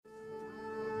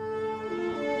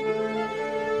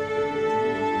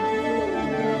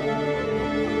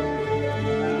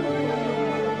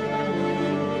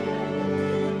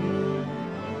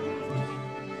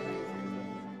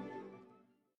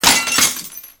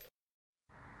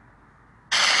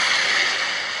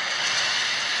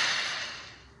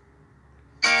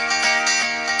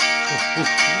Fuck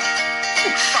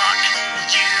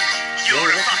you, you're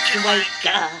a fucking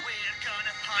wanker. We're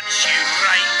gonna punch you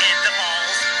right in the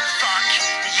balls. Fuck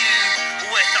you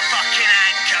with a fucking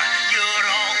anchor. You're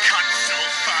all cunts, so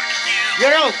fuck you.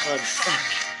 You're all cunts.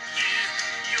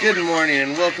 Fuck you. Good morning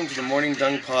and welcome to the Morning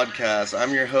Dunk Podcast.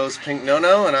 I'm your host Pink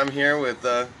Nono and I'm here with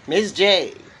Ms.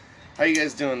 J. how you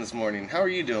guys doing this morning? How are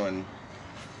you doing?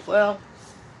 Well,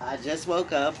 I just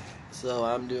woke up, so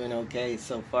I'm doing okay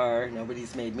so far.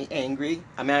 Nobody's made me angry.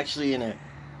 I'm actually in a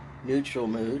neutral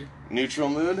mood. Neutral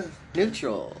mood?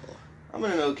 Neutral. I'm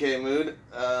in an okay mood.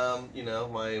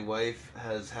 My wife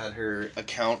has had her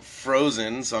account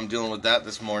frozen, so I'm dealing with that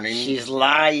this morning. She's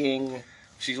lying.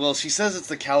 She says it's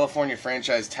the California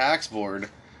Franchise Tax Board,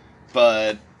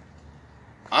 but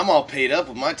I'm all paid up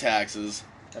with my taxes.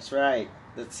 That's right.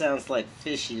 That sounds like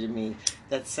fishy to me.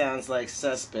 That sounds like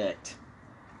suspect.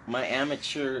 My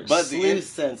amateur sleuth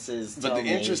senses But tell the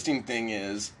me. interesting thing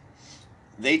is,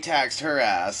 they taxed her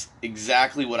ass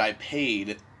exactly what I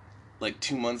paid like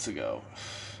 2 months ago.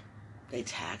 They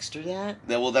taxed her that?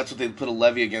 That's what they put a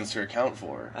levy against her account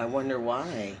for. I wonder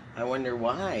why.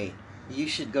 You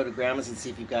should go to Grandma's and see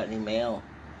if you've got any mail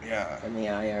Yeah. from the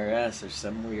IRS or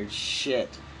some weird shit.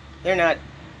 They're not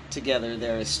together,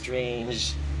 they're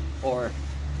estranged or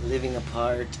living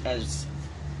apart, as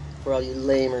for all you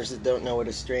lamers that don't know what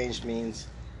estranged means.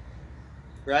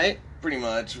 Right? Pretty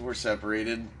much. We're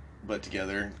separated, but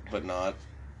together, but not.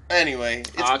 Anyway.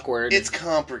 It's Awkward. It's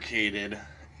complicated.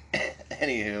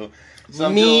 Anywho. So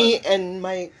I'm Me feeling- and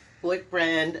my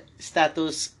boyfriend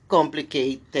status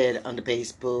complicated on the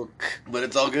Facebook. But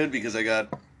it's all good because I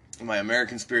got my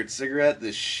American Spirit cigarette,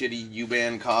 this shitty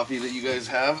U-Ban coffee that you guys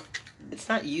have. It's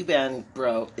not U-Ban,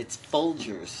 bro. It's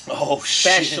Folgers. Oh,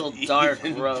 Special shit. dark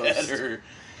Even roast. better.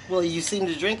 Well, you seem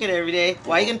to drink it every day.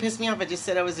 Why are you gonna piss me off? I just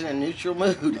said I was in a neutral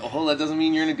mood. Oh, that doesn't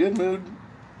mean you're in a good mood.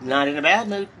 Not in a bad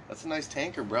mood. That's a nice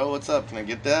tanker, bro. What's up? Can I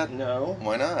get that? No.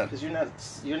 Why not? Because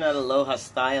you're not Aloha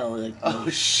style like me. Oh,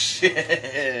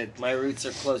 shit. My roots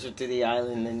are closer to the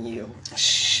island than you.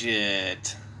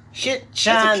 Shit. Shit, It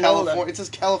says China.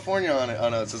 California on it. Oh,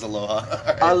 no, it says Aloha.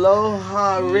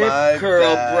 Aloha rip My curl,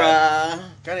 bad. bruh.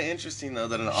 Kind of interesting, though,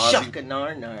 that Shaka nar.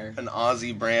 an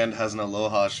Aussie brand has an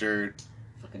Aloha shirt.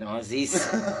 Fucking Aussies.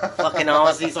 Fucking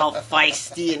Aussies all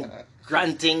feisty and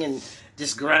grunting and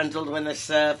disgruntled when they're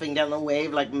surfing down the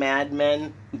wave like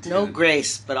madmen. No Dude.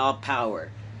 grace, but all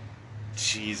power.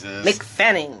 Jesus. Mick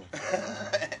Fanning.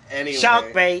 Anyway.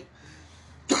 Shark bait.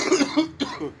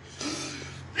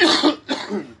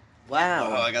 Wow.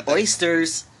 Oh, I got that.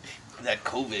 Oysters. That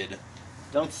COVID.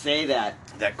 Don't say that.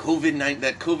 That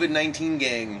COVID-19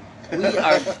 gang. We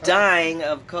are dying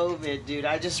of COVID, dude.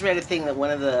 I just read a thing that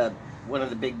one of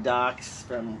the big docs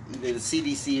from either the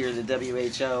CDC or the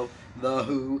WHO, the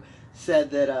WHO,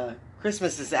 said that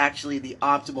Christmas is actually the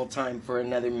optimal time for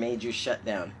another major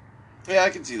shutdown. Yeah, I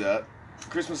can see that.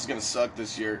 Christmas is gonna suck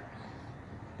this year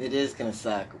It is gonna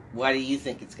suck. Why do you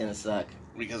think it's gonna suck?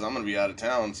 because I'm gonna be out of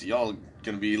town, so y'all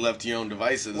gonna be left to your own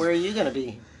devices. Where are you gonna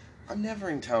be? I'm never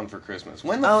in town for Christmas.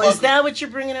 When the Oh, fuck? is that what you're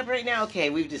bringing up right now? Okay,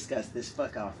 we've discussed this.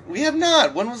 Fuck off. We have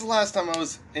not. When was the last time I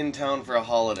was in town for a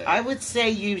holiday? I would say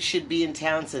you should be in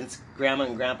town since Grandma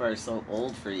and Grandpa are so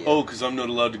old for you. Oh, because I'm not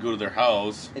allowed to go to their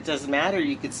house. It doesn't matter.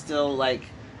 You could still, like,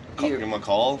 Give them a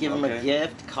call. give them a Okay.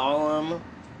 gift, call them,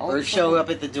 I'll or show up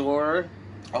at the door.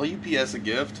 I'll UPS a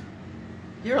gift.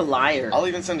 You're a liar. I'll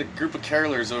even send a group of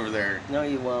carolers over there. No,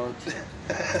 you won't.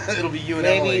 It'll be you and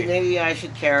Emily. Maybe I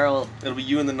should carol. It'll be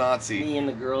you and the Nazi. Me and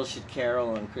the girls should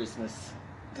carol on Christmas.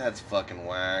 That's fucking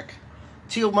whack.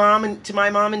 To my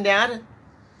mom and dad.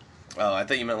 Oh, I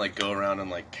thought you meant like go around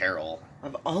and like carol.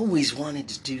 I've always wanted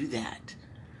to do that.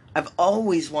 I've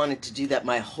always wanted to do that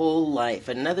my whole life.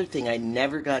 Another thing I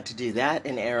never got to do, that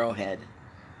and Arrowhead.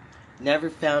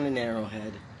 Never found an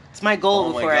Arrowhead. It's my goal Oh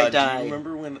my before God, I die. Do you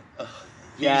remember when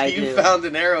Yeah, I you do. found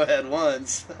an arrowhead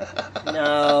once?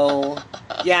 No.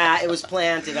 Yeah, it was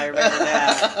planted. I remember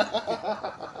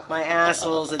that. My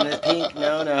assholes and the pink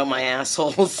no-no, my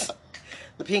assholes.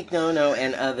 The pink no-no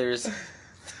and others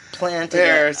planted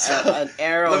an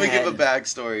arrowhead. Let me give a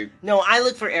backstory. No, I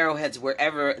look for arrowheads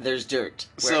wherever there's dirt.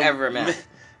 Wherever I'm at.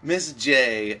 Miss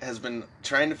J has been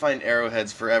trying to find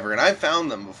arrowheads forever, and I found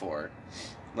them before.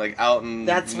 Like out in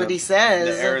That's what he in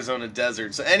says. the Arizona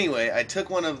desert. So anyway, I took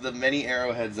one of the many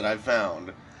arrowheads that I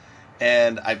found,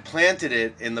 and I planted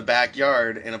it in the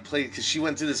backyard in a place because she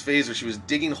went through this phase where she was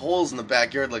digging holes in the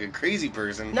backyard like a crazy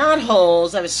person. Not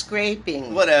holes, I was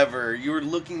scraping. Whatever. You were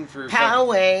looking for.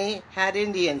 Poway had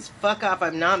Indians. Fuck off,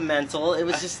 I'm not mental. It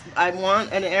was just, I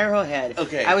want an arrowhead.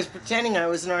 Okay. I was pretending I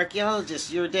was an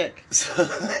archaeologist. You're a dick. So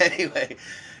anyway,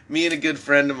 me and a good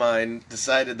friend of mine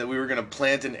decided that we were going to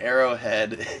plant an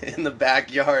arrowhead in the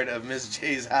backyard of Miss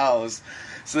J's house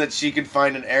so that she could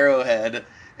find an arrowhead.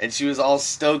 And she was all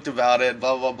stoked about it,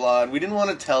 blah, blah, blah. And we didn't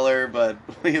want to tell her, but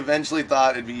we eventually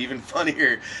thought it'd be even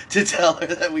funnier to tell her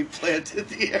that we planted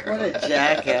the arrowhead. What a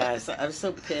jackass. I'm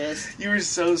so pissed. You were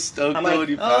so stoked I'm though like, when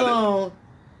you found it. oh,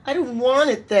 I don't want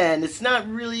it then. It's not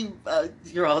really,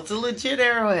 it's a legit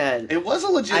arrowhead. It was a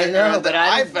legit I know, arrowhead but that I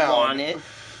I didn't found. want it.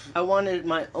 I wanted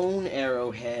my own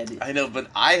arrowhead. I know, but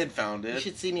I had found You it.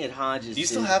 should see me at Hodges. Do you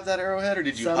still dude. have that arrowhead, or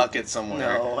did you huck it somewhere?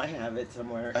 No, I have it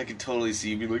somewhere. I could totally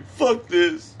see you be like, fuck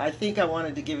this. I think I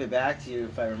wanted to give it back to you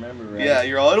if I remember right. Yeah,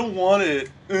 you're all, I don't want it.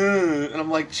 And I'm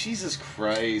like, Jesus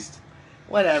Christ.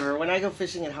 Whatever. When I go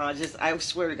fishing at Hodges, I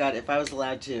swear to God, if I was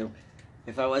allowed to,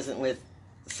 if I wasn't with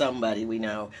somebody we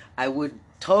know, I would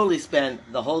totally spend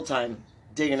the whole time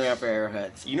digging around for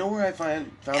arrowheads. You know where I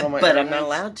found all my But arrowheads? I'm not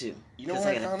allowed to. You know Because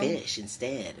where I I gotta found them? fish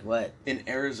instead. What? In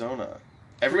Arizona.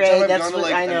 Every Great, time I've that's gone to what-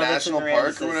 like I a know, that's what national Miranda park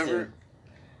or says, whatever. too.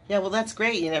 Yeah, well, that's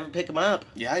great. You never pick them up.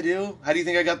 Yeah, I do. How do you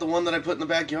think I got the one that I put in the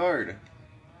backyard?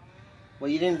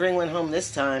 Well, you didn't bring one home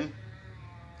this time.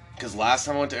 Because last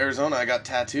time I went to Arizona, I got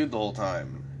tattooed the whole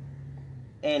time.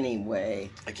 Anyway,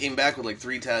 I came back with like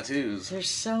 3 tattoos. there's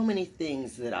so many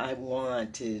things that I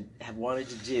wanted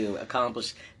to do,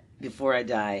 accomplish before I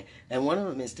die, and one of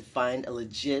them is to find a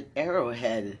legit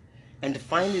arrowhead, and to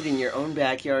find it in your own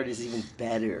backyard is even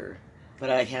better. But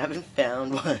I haven't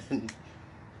found one.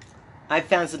 I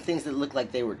found some things that look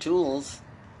like they were tools.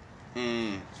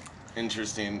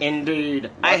 Interesting. Indeed,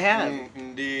 I have.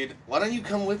 Indeed. Why don't you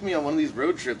come with me on one of these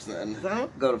road trips then? I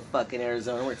don't go to fucking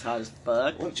Arizona where it's hot as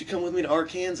fuck. Why don't you come with me to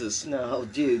Arkansas? No,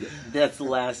 dude, that's the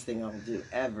last thing I'll do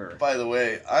ever. By the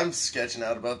way, I'm sketching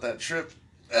out about that trip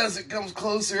as it comes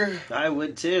closer. I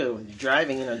would too.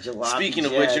 Driving in a jalopy Speaking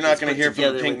of jet which, you're not that's going to put hear from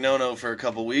together Pink with- No-No for a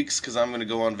couple weeks because I'm going to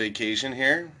go on vacation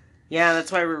here. Yeah, that's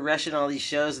why we're rushing all these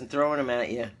shows and throwing them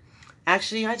at you.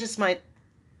 Actually, I just might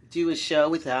do a show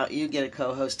without you, get a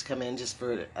co-host to come in just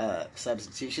for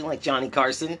substitution, like Johnny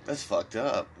Carson. That's fucked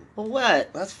up. Well,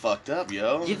 what? That's fucked up,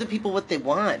 yo. Give the people what they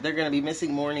want. They're going to be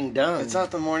missing Morning Dung. It's not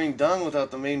the morning dung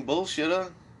without the main bullshitter.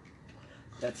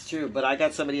 That's true, but I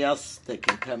got somebody else that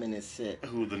can come in and sit.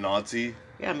 Who, the Nazi?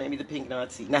 Yeah, maybe the pink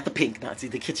Nazi. Not the pink Nazi,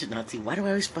 the kitchen Nazi. Why do I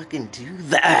always fucking do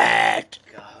that?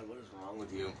 God, what is wrong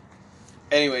with you?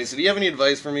 Anyway, so do you have any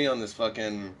advice for me on this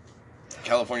fucking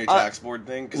California tax board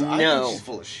thing? Because I no. think she's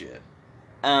full of shit.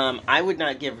 I would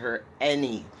not give her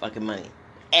any fucking money.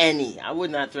 Any. I would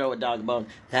not throw a dog a bone.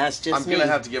 That's just I'm me.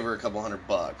 gonna have to give her a couple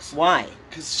 $100. Why?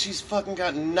 Because she's fucking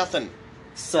got nothing.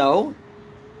 So?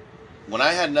 When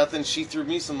I had nothing, she threw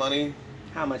me some money.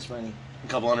 How much money? A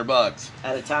couple $100.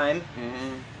 At a time?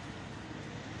 Mm-hmm.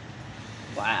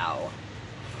 Wow.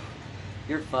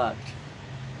 You're fucked.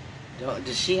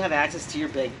 Does she have access to your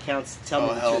bank accounts? Tell me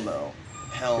Oh, the hell truth. no.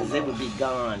 Hell Because no. it would be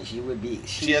gone. She would be.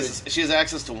 She has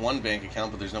access to one bank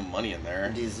account, but there's no money in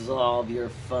there. Dissolve your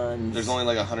funds. There's only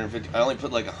like 150. I only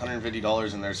put like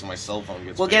 $150 in there, so my cell phone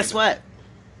gets. Well, paid. guess what?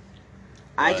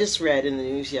 I What? just read in the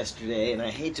news yesterday, and I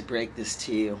hate to break this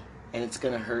to you, and it's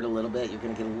going to hurt a little bit. You're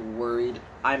going to get a little worried.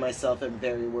 I myself am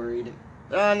very worried.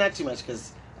 Not too much,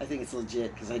 because I think it's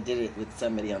legit, because I did it with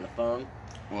somebody on the phone.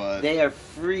 What? They are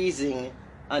freezing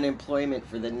unemployment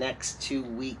for the next 2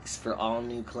 weeks for all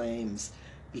new claims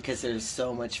because there's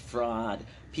so much fraud.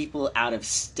 People are out of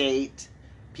state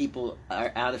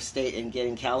and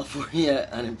getting California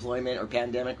unemployment or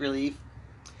pandemic relief.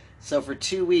 So for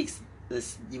 2 weeks,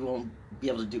 you won't be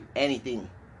able to do anything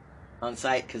on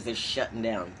site because they're shutting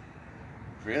down.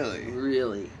 Really?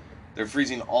 Really? They're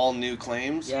freezing all new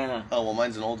claims? Yeah. Oh, well,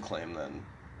 mine's an old claim then.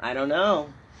 I don't know.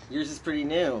 Yours is pretty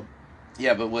new.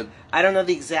 Yeah, but what? I don't know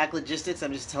the exact logistics.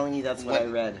 I'm just telling you that's what I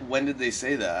read. When did they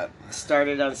say that?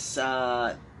 Started on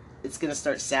it's gonna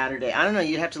start Saturday. I don't know,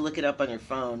 you'd have to look it up on your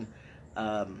phone,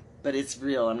 but it's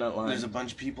real. I'm not lying. There's a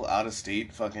bunch of people out of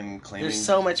state fucking claiming. There's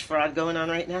so much fraud going on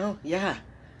right now. Yeah,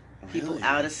 people Really?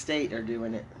 out of state are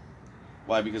doing it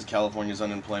Why? Because California's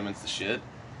unemployment's the shit.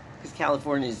 because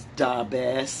California's the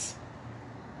best.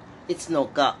 It's no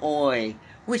ka oi,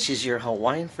 which is your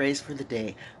Hawaiian phrase for the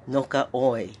day. No ka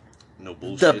oi, No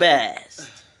bullshit. the best.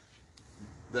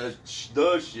 The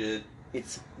shit.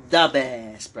 It's the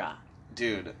best, brah.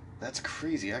 Dude, that's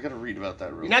crazy. I gotta read about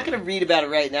that real You're not quick. gonna read about it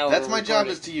right now. That's We're my job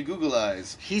recording. is to you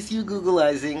Googleize. He's you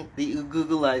Googleizing, the you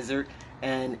Googleizer,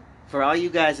 and for all you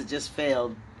guys that just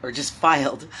failed, or just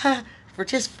filed, for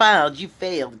just filed, you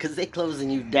failed, because they closing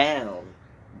you down,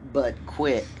 but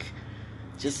quick.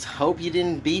 Just hope you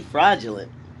didn't be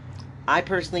fraudulent. I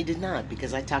personally did not,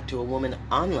 because I talked to a woman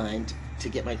online to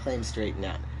get my claim straightened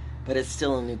out, but it's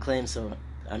still a new claim, so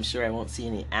I'm sure I won't see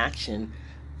any action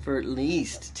for at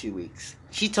least 2 weeks.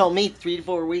 She told me 3 to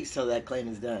 4 weeks till that claim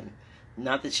is done.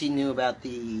 Not that she knew about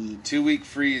the... 2-week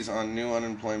freeze on new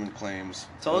unemployment claims.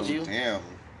 Told you. Damn.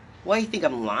 Why, you think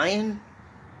I'm lying?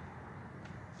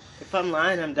 If I'm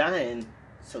lying, I'm dying.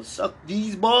 So suck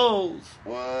these balls.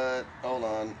 What? Hold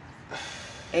on.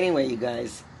 Anyway, you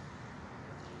guys,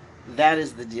 that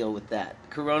is the deal with that.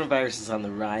 Coronavirus is on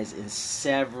the rise in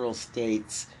several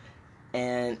states,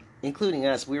 and including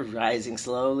us, we're rising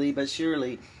slowly but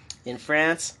surely. In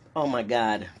France, oh my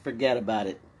God, forget about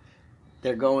it.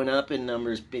 They're going up in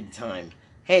numbers big time.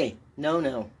 Hey,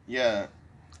 no. Yeah.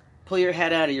 Pull your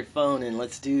head out of your phone and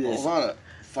let's do this. Hold on.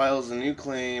 Files a new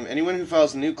claim. Anyone who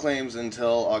files new claims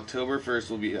until October 1st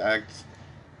will be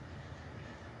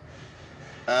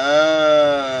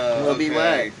Will be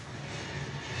what?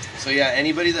 So yeah,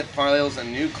 anybody that files a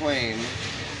new claim.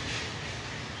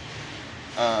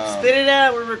 Spit it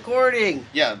out, we're recording.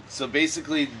 Yeah, so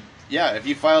basically, yeah, if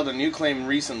you filed a new claim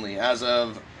recently, as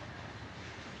of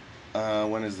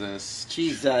when is this?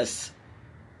 Jesus.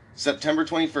 September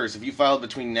 21st. If you filed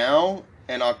between now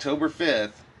and October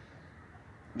 5th,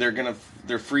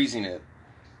 they're freezing it.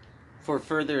 For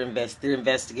further they're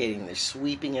investigating. They're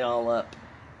sweeping it all up.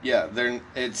 Yeah,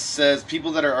 it says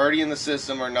people that are already in the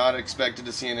system are not expected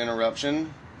to see an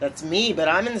interruption. That's me, but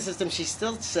I'm in the system. She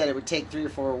still said it would take 3 or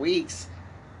 4 weeks.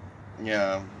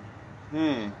 Yeah.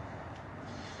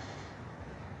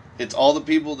 It's all the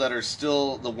people that are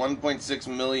still, the 1.6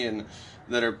 million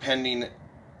that are pending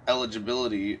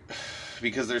eligibility,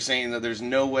 because they're saying that there's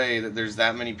no way that there's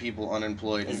that many people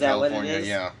unemployed in California. What it is?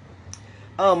 Yeah.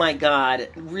 Oh my God!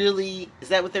 Really? Is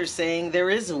that what they're saying? There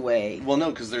is a way. Well,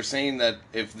 no, because they're saying that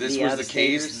if this was the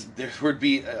case, there would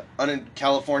be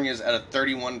California's at a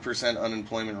 31%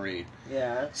 unemployment rate.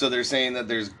 Yeah. So they're saying that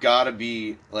there's got to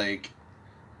be like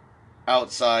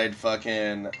outside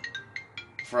fucking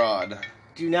fraud.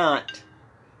 Do not.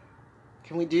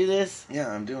 Can we do this? Yeah,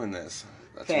 I'm doing this.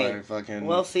 That's Okay. why I fucking...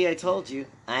 Well, see, I told you.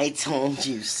 I told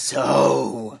you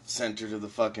so. Sent her to the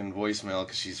fucking voicemail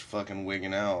because she's fucking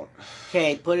wigging out.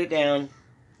 Okay, put it down.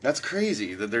 That's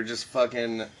crazy that they're just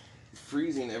fucking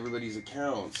freezing everybody's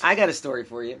accounts. I got a story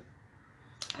for you.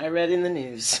 I read in the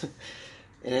news,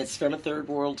 and it's from a third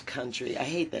world country. I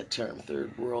hate that term,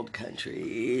 third world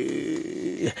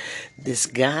country. This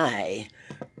guy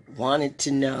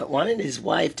wanted his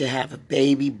wife to have a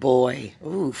baby boy.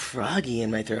 Ooh, froggy in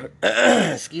my throat.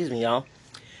 Excuse me, y'all.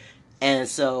 And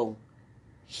so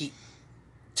he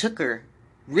took her,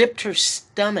 ripped her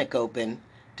stomach open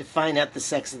to find out the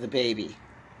sex of the baby.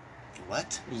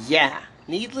 What? Yeah.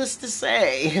 Needless to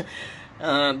say,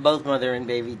 both mother and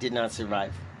baby did not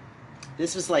survive.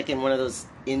 This was like in one of those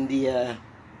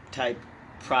India-type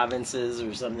provinces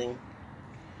or something.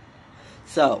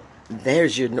 So,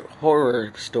 there's your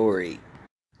horror story.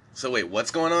 So wait,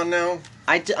 what's going on now?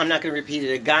 I'm not going to repeat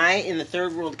it. A guy in the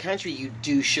third world country, you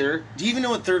doucher. Do you even know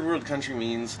what third world country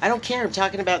means? I don't care. I'm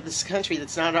talking about this country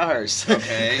that's not ours.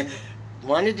 Okay.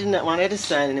 wanted a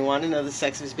son, and he wanted to know the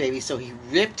sex of his baby, so he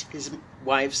ripped his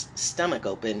wife's stomach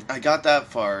open. I got that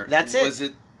far. That's it. Was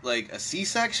it like a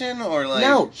C-section or like...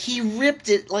 No, he ripped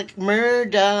it like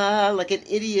murder, like an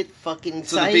idiot fucking...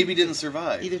 So the baby didn't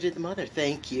survive? Neither did the mother,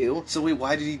 thank you. So wait,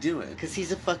 why did he do it? Because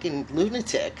he's a fucking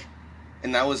lunatic.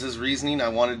 And that was his reasoning? I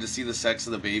wanted to see the sex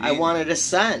of the baby? I wanted a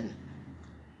son.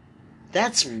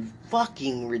 That's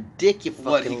fucking ridiculous.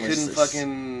 What, he couldn't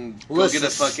fucking go get a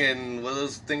fucking... What are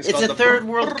those things called? It's a third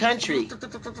world country.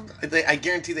 I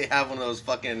guarantee they have one of those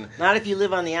fucking... Not if you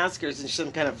live on the outskirts and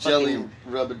some kind of fucking... Jelly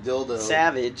rub a dildo.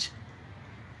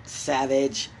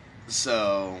 Savage.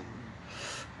 So...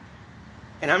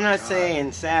 And I'm not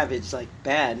saying savage like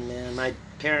bad, man. My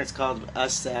parents called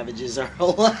us savages our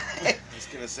whole life. I was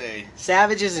gonna say...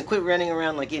 Savages, and quit running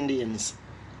around like Indians.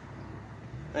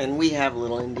 And we have a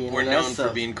little Indian We're in known us, for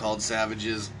so- being called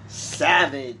savages.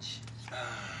 Savage.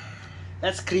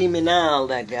 That's criminal,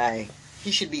 that guy.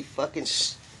 He should be fucking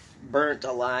burnt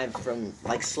alive from,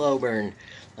 like, slow burn.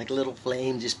 Like a little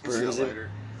flame just Let's see burns the him.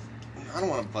 lighter. I don't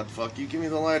want to butt fuck you. Give me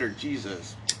the lighter.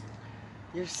 Jesus.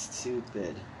 You're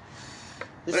stupid.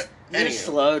 But You're anyway.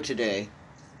 slow today.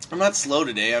 I'm not slow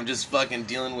today. I'm just fucking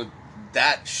dealing with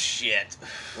that shit.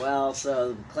 Well,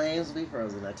 so claims will be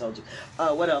frozen, I told you.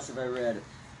 What else have I read?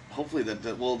 Hopefully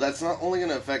well, that's not only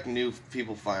going to affect new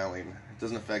people filing. It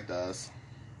doesn't affect us.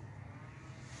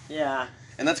 Yeah.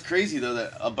 And that's crazy, though,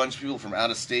 that a bunch of people from out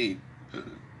of state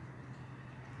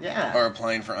Yeah. are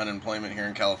applying for unemployment here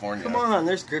in California. Come on,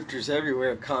 there's grifters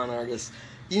everywhere, con artists.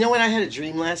 You know what? I had a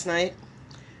dream last night,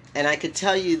 and I could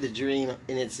tell you the dream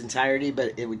in its entirety,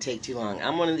 but it would take too long.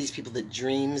 I'm one of these people that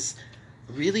dreams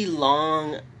really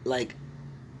long, like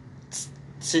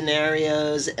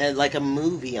scenarios and like a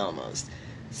movie almost.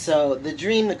 So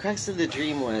the crux of the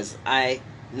dream was and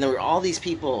there were all these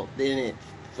people in it,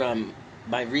 from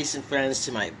my recent friends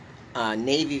to my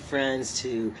Navy friends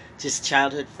to just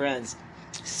childhood friends.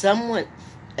 Someone,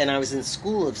 and I was in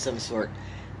school of some sort,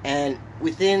 and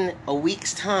within a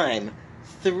week's time,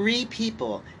 3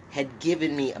 people had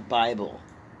given me a Bible.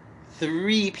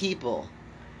 3 people.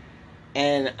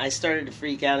 And I started to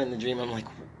freak out in the dream. I'm like,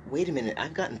 wait a minute,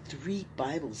 I've gotten 3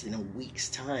 Bibles in a week's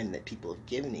time that people have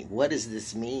given me. What does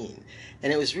this mean?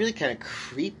 And it was really kind of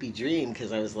creepy dream,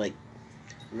 because I was like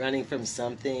running from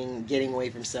something, getting away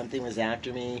from something was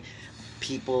after me,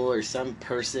 people or some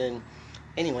person.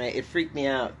 Anyway, it freaked me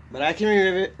out. But I can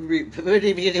remember,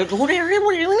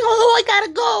 I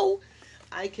gotta go.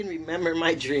 I can remember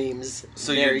my dreams.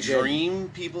 So very your good. dream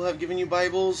people have given you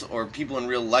Bibles, or people in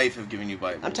real life have given you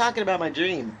Bibles? I'm talking about my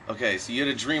dream. Okay, so you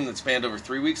had a dream that spanned over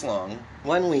 3 weeks long.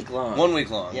 1 week long. 1 week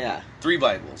long. Yeah. 3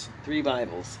 Bibles. 3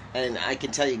 Bibles. And I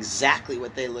can tell you exactly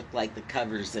what they look like, the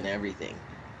covers and everything.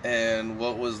 And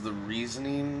what was the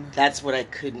reasoning? That's what I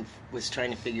was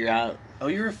trying to figure out. Oh,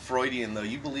 you're a Freudian, though.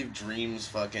 You believe dreams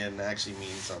fucking actually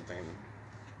mean something.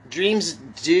 Dreams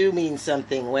do mean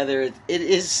something, whether it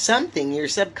is something. Your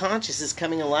subconscious is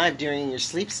coming alive during your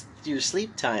sleep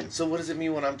time. So what does it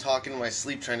mean when I'm talking in my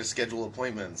sleep trying to schedule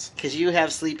appointments? Because you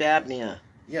have sleep apnea.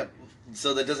 Yeah,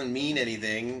 so that doesn't mean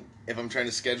anything if I'm trying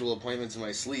to schedule appointments in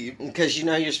my sleep. Because you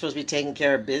know you're supposed to be taking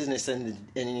care of business, and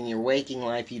in your waking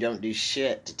life you don't do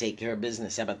shit to take care of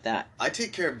business. How about that? I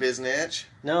take care of biznatch.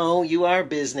 No, you are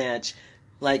biznatch.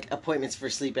 Like appointments for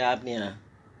sleep apnea.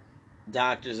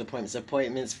 Doctor's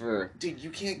appointments for Dude,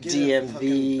 you can't get a DMV.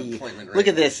 fucking appointment right Look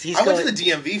at now. this. I went to the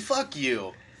DMV. Fuck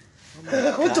you.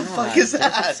 Oh What the fuck is don't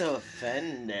get that? so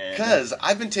offended. Because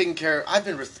I've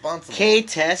been responsible.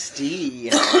 K-Test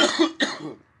D.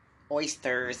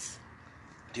 Oysters.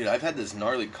 Dude, I've had this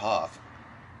gnarly cough.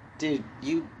 Dude,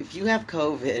 if you have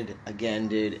COVID again,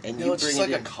 dude, and No, you it's bring just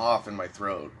it like in, a cough in my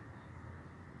throat.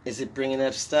 is it bringing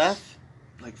up stuff?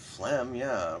 Like phlegm,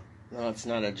 yeah. No, it's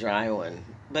not a dry one.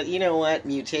 But you know what?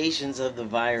 Mutations of the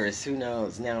virus. Who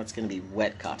knows? Now it's going to be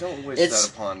wet cough. Don't wish It's-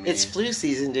 that upon me. It's flu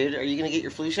season, dude. Are you going to get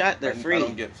your flu shot? They're free. I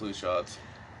don't get flu shots.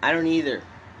 I don't either.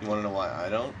 You want to know why I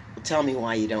don't? Tell me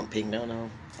why you don't, Pig No.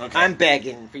 Okay. I'm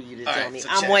begging for you to All tell right, me. so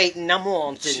I'm check. waiting. I'm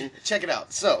wanting. Check it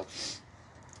out. So,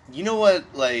 you know what,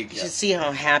 like... You should see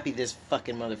how happy this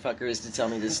fucking motherfucker is to tell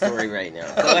me this story right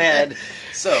now. Go ahead.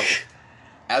 So,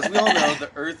 as we all know,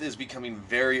 the Earth is becoming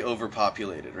very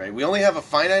overpopulated, right? We only have a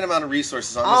finite amount of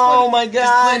resources on this planet. Oh my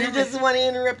god, he Just doesn't want to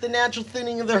interrupt the natural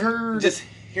thinning of the herd. Just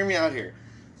hear me out here.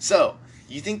 So,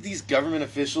 you think these government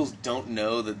officials don't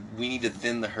know that we need to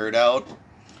thin the herd out?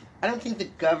 I don't think the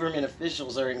government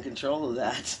officials are in control of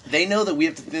that. They know that we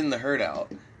have to thin the herd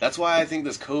out. That's why I think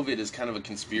this COVID is kind of a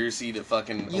conspiracy to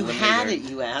fucking You eliminate had their- it,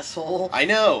 you asshole. I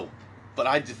know, but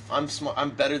I'm smart.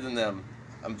 I'm better than them.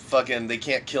 I'm fucking. They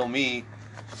can't kill me.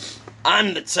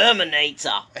 I'm the Terminator.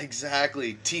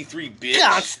 Exactly. T3, bitch.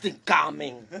 Constant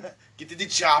coming. Get to the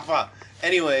chopper.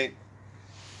 Anyway,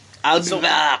 I'll be so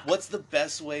back. what's the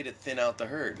best way to thin out the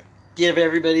herd? Give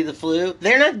everybody the flu?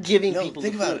 They're not giving No, people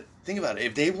think the about flu. it. Think about it.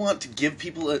 If they want to give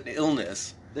people an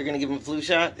illness, They're going to give them a flu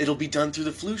shot? it'll be done through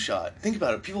the flu shot. Think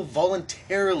about it. People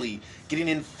voluntarily getting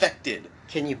infected.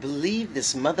 Can you believe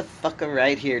this motherfucker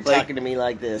right here Like, talking to me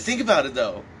like this? Think about it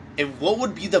though. What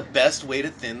would be the best way to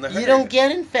thin the herd? You don't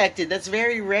get infected. That's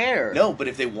very rare. No, but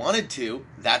if they wanted to,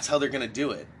 that's how they're gonna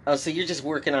do it. Oh, so you're just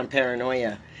working on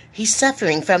paranoia. He's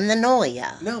suffering from the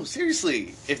noia. No,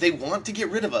 seriously. If they want to get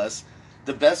rid of us,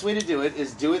 the best way to do it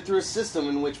is do it through a system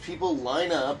in which people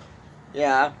line up.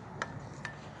 Yeah.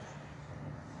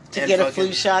 To And get a fucking-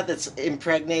 flu shot that's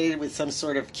impregnated with some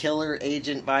sort of killer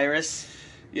agent virus.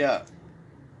 Yeah.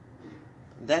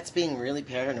 That's being really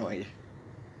paranoid.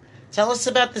 Tell us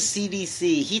about the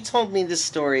CDC. He told me this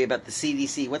story about the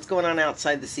CDC. What's going on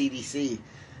outside the CDC?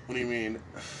 What do you mean?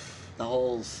 The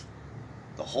holes.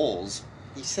 The holes?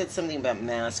 You said something about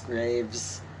mass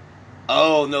graves.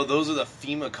 Oh, no, those are the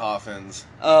FEMA coffins.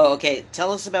 Oh, okay.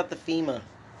 Tell us about the FEMA.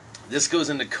 This goes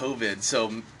into COVID.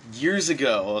 So, years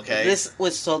ago, okay? This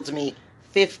was told to me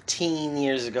 15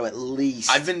 years ago at least.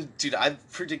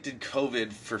 I've predicted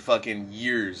COVID for fucking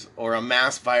years. Or a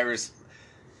mass virus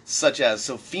such as.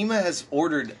 So, FEMA has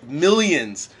ordered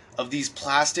millions of these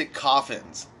plastic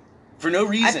coffins. For no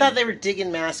reason. I thought they were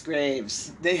digging mass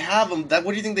graves. They have them.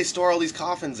 What do you think they store all these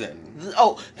coffins in?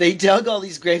 Oh, they dug all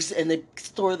these graves and they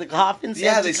store the coffins?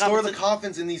 Yeah, empty they store the coffins?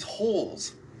 coffins in these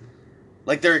holes.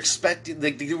 Like they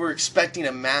were expecting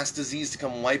a mass disease to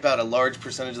come wipe out a large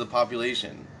percentage of the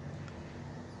population.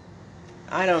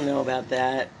 I don't know about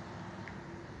that.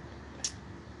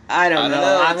 I don't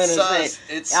know. I'm it's gonna say sus.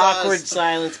 It's awkward sus.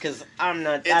 silence because I'm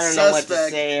not. It's I don't know what to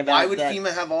suspect. say about Why would that.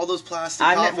 FEMA have all those plastic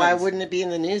coffins? Why wouldn't it be in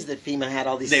the news that FEMA had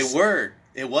all these? They were.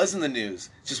 It was in the news.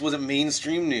 It just wasn't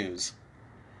mainstream news.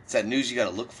 It's that news you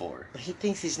gotta look for. He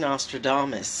thinks he's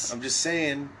Nostradamus. I'm just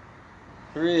saying.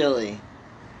 Really?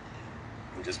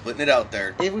 I'm just putting it out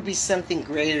there. It would be something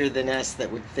greater than us that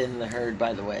would thin the herd,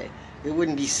 by the way. It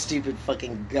wouldn't be stupid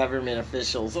fucking government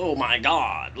officials. Oh my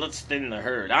god, let's thin the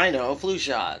herd. I know, flu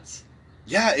shots.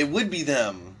 Yeah, it would be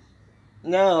them.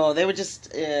 No, they would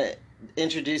just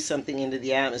introduce something into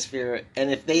the atmosphere,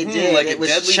 and if they did, like it a was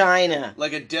deadly- China.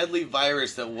 Like a deadly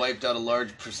virus that wiped out a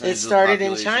large percentage It started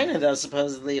in of the population. China, though,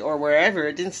 supposedly, or wherever.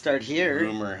 It didn't start here.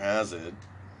 Rumor has it.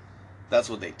 That's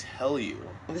what they tell you.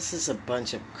 This is a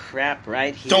bunch of crap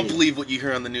right here. Don't believe what you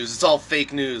hear on the news. It's all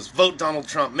fake news. Vote Donald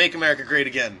Trump. Make America great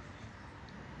again.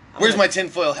 Where's my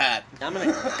tinfoil hat? I'm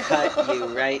gonna cut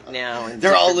you right now. And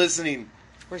They're all listening.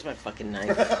 Where's my fucking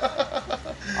knife?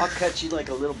 I'll cut you like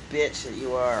a little bitch that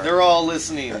you are. They're all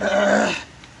listening.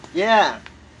 Yeah.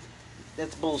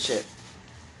 That's bullshit.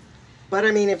 But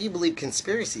I mean, if you believe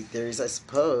conspiracy theories, I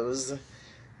suppose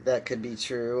that could be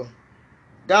true.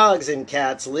 Dogs and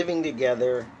cats living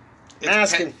together.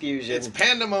 Mass confusion. It's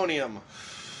pandemonium.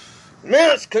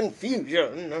 Mass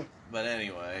confusion. But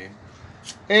anyway,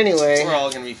 Anyway. we're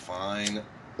all gonna be fine.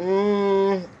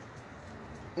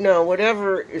 No,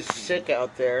 whatever is sick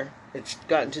out there, it's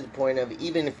gotten to the point of,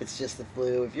 even if it's just the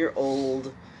flu, if you're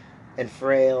old and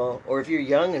frail, or if you're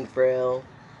young and frail,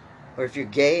 or if you're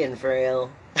gay and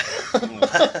frail,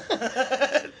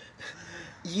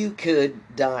 you could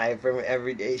die from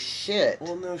everyday shit.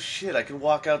 Well, no shit. I could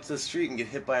walk out to the street and get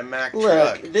hit by a Mack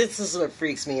Look, truck. this is what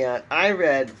freaks me out. I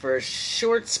read for a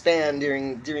short span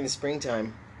during the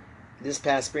springtime, this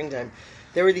past springtime,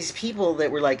 there were these people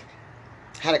that were like,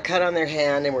 had a cut on their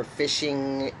hand and were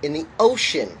fishing in the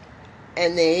ocean.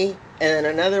 And then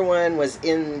another one was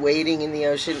wading in the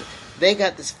ocean. They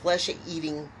got this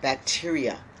flesh-eating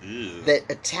bacteria Ew. that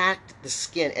attacked the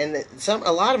skin. And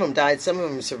a lot of them died, some of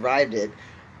them survived it.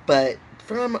 But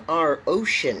from our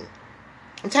ocean,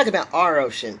 I'm talking about our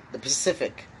ocean, the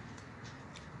Pacific.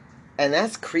 And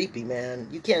that's creepy, man.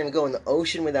 You can't even go in the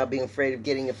ocean without being afraid of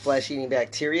getting a flesh-eating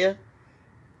bacteria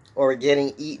or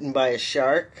getting eaten by a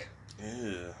shark.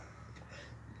 Ew.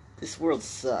 This world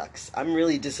sucks. I'm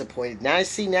really disappointed. Now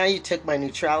you took my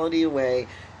neutrality away,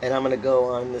 and I'm going to go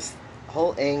on this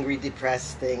whole angry,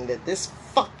 depressed thing that this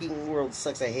fucking world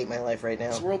sucks. I hate my life right now.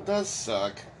 This world does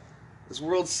suck. This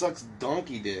world sucks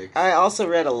donkey dick. I also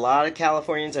read a lot of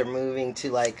Californians are moving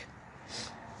to, like,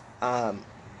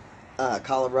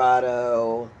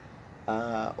 Colorado,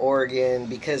 Oregon,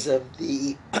 because of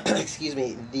the, excuse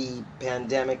me, the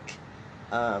pandemic,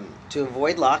 to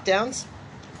avoid lockdowns.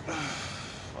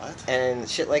 What? And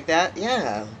shit like that,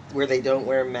 yeah. Where they don't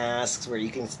wear masks, where you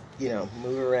can,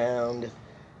 move around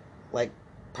like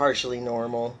partially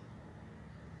normal.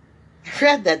 I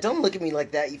read that. Don't look at me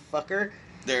like that, you fucker.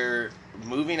 They're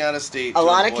moving out of state. A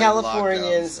lot of avoid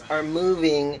Californians lockdowns. are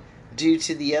moving due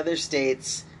to the other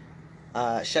states'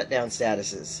 shutdown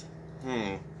statuses.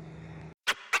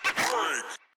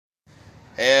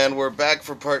 And we're back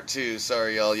for part 2.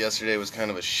 Sorry, y'all. Yesterday was kind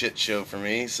of a shit show for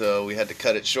me, so we had to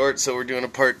cut it short. So we're doing a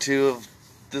part 2 of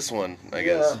this one, I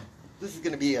guess. This is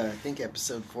going to be, I think,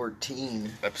 episode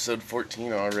 14. Episode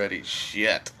 14 already.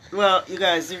 Shit. Well, you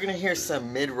guys, you're going to hear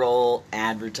some mid-roll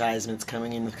advertisements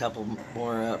coming in with a couple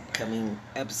more upcoming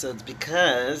episodes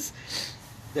because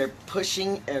they're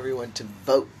pushing everyone to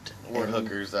vote. We're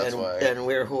hookers, that's why. And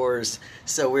we're whores.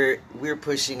 So we're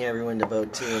pushing everyone to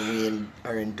vote too, and we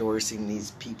are endorsing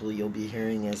these people you'll be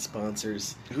hearing as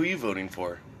sponsors. Who are you voting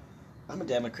for? I'm a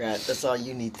Democrat. That's all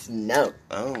you need to know.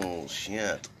 Oh,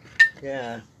 shit.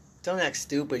 Yeah. Don't act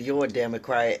stupid. You're a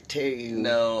Democrat too.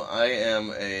 No, I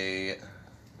am a...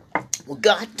 Well,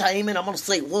 God damn it, I'm going to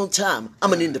say it one time.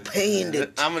 I'm an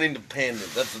independent. I'm an independent.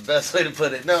 That's the best way to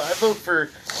put it. No, I vote for...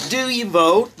 Do you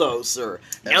vote, though, sir?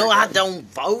 No, I Everybody. don't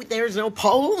vote. There's no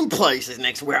polling places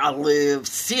next to where I live.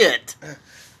 Sit.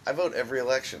 I vote every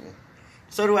election.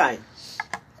 So do I.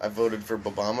 I voted for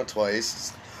Obama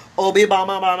twice.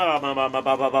 Obama.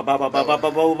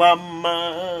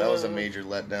 That was a major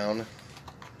letdown.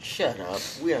 Shut up.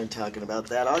 We aren't talking about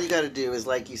that. All you got to do is,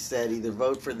 like you said, either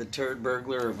vote for the turd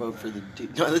burglar or vote for the...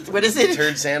 No, what is it?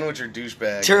 Turd sandwich or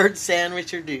douchebag? Turd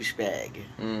sandwich or douchebag.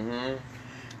 Mm-hmm.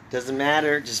 Doesn't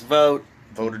matter. Just vote.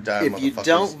 Vote or die, If you motherfuckers.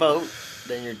 don't vote,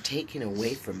 then you're taking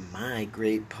away from my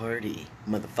great party,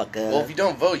 motherfucker. Well, if you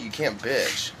don't vote, you can't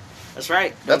bitch. That's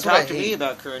right. That's Don't what talk I to me hate.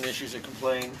 about current issues or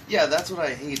complain. Yeah, that's what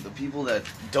I hate. The people that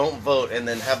don't vote and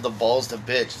then have the balls to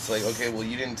bitch. It's like, okay, well,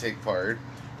 you didn't take part.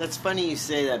 That's funny you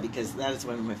say that because that is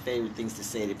one of my favorite things to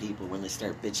say to people when they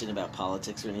start bitching about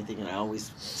politics or anything. And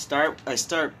I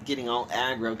start getting all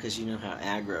aggro because you know how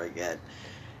aggro I get,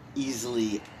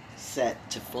 easily set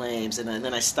to flames. And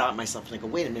then I stop myself and I go,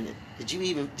 wait a minute, did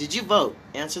you vote?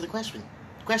 Answer the question.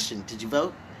 Did you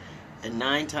vote? And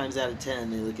 9 times out of 10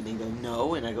 they look at me and go,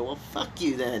 no. And I go, well, fuck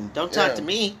you then. Don't talk to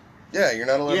me. Yeah, you're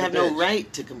not allowed to You have bitch. no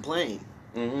right to complain.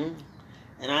 Mm-hmm.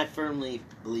 And I firmly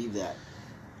believe that.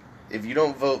 If you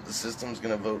don't vote, the system's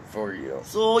gonna vote for you.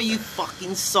 So you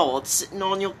fucking sods sitting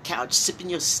on your couch sipping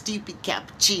your stupid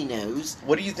cappuccinos.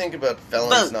 What do you think about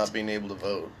felons Vote. not being able to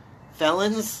vote?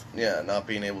 Felons? Yeah, not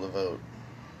being able to vote.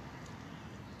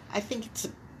 I think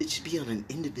it should be on an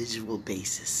individual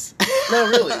basis. No,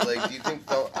 really. Like, do you think?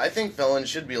 I think felons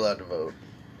should be allowed to vote.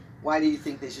 Why do you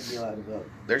think they should be allowed to vote?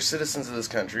 They're citizens of this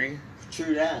country.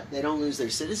 True that. They don't lose their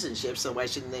citizenship, so why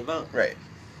shouldn't they vote? Right.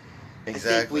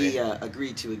 Exactly. I think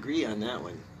we agree on that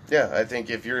one. Yeah, I think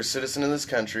if you're a citizen of this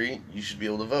country, you should be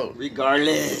able to vote.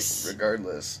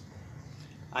 Regardless.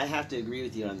 I have to agree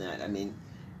with you on that.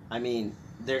 I mean,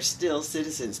 they're still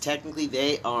citizens. Technically,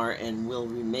 they are and will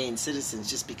remain citizens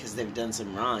just because they've done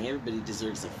some wrong. Everybody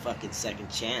deserves a fucking second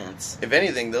chance. If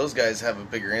anything, those guys have a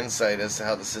bigger insight as to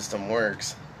how the system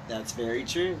works. That's very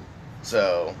true.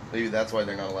 So, maybe that's why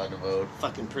they're not allowed to vote.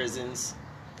 Fucking prisons.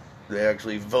 They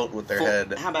actually vote with their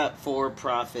head. How about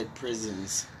for-profit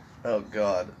prisons? Oh,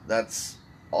 God. That's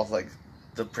all like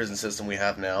the prison system we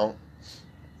have now.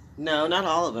 No, not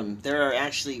all of them. There are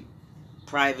actually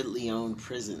privately owned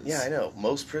prisons. Yeah, I know.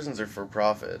 Most prisons are for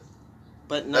profit.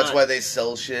 But not... That's why they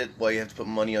sell shit, why you have to put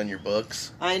money on your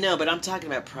books. I know, but I'm talking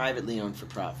about privately owned for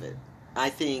profit. I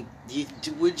think,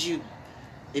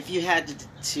 if you had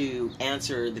to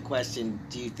answer the question,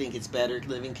 do you think it's better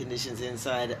living conditions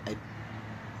inside a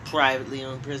privately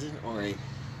owned prison or a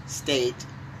state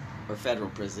or federal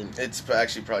prison? It's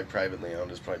actually probably privately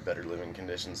owned is probably better living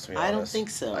conditions, to be honest. I don't think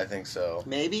so. I think so.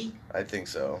 Maybe? I think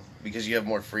so. Because you have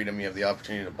more freedom, you have the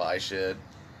opportunity to buy shit.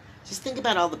 Just think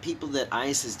about all the people that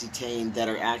ICE has detained that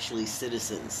are actually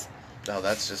citizens. Oh,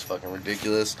 that's just fucking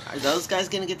ridiculous. Are those guys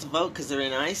going to get to vote because they're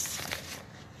in ICE?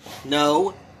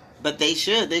 No, but they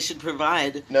should. They should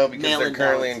provide No, because they're mail-in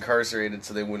currently ballots. incarcerated,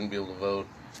 so they wouldn't be able to vote.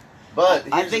 But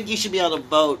I think you should be able to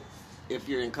vote if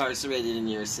you're incarcerated and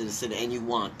you're a citizen and you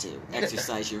want to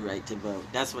exercise your right to vote.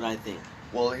 That's what I think.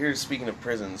 Well, here's speaking of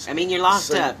prisons. I mean, you're locked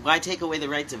So- up. Why take away the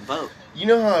right to vote? You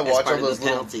know how I As watch part all of those the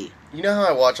little. penalty. You know how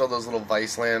I watch all those little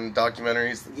Viceland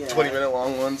documentaries, Yeah. 20-minute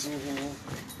long ones.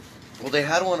 Well, they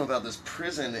had one about this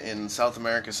prison in South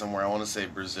America somewhere. I want to say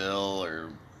Brazil or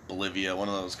Bolivia, one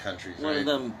of those countries. One right? of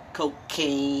them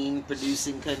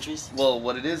cocaine-producing countries. Well,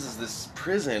 what it is this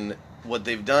prison. What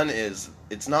they've done is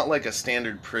it's not like a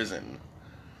standard prison.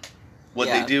 What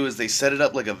Yeah. they do is they set it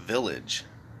up like a village.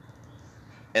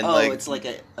 And It's like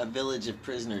a village of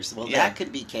prisoners. Well, Yeah. that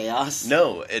could be chaos.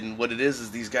 No, and what it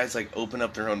is these guys like open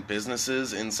up their own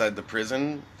businesses inside the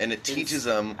prison, and it teaches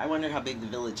them. I wonder how big the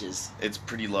village is. It's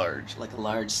pretty large. Like a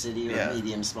large city or Yeah. a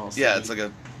medium, small city? Yeah, it's like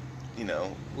a,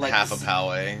 Like half this- a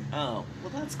Poway. Oh,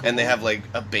 well, that's cool. And they have like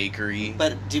a bakery.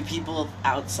 But do people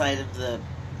outside of the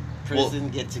prison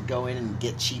get to go in and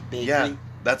get cheap bakery? Yeah,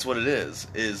 that's what it is.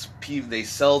 They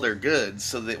sell their goods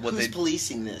so that Who's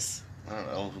policing this? I don't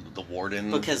know, the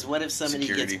warden. Because what if somebody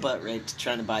security. gets butt raped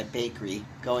trying to buy bakery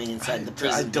going inside the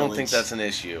prison I don't village? think that's an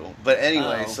issue. But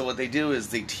anyway, Oh. so what they do is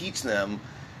they teach them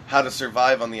how to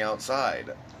survive on the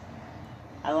outside.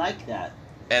 I like that.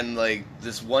 And like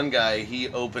this one guy, he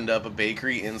opened up a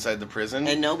bakery inside the prison.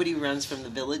 And nobody runs from the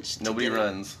village? Nobody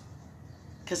runs.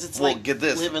 Because it's Well, like get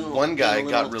this. living One guy in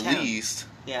a got little town. released.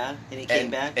 Yeah, and he came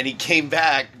back? And he came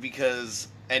back because...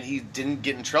 And he didn't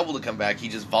get in trouble to come back. He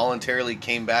just voluntarily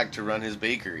came back to run his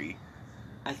bakery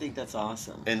I think that's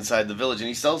awesome. inside the village. And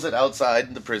he sells it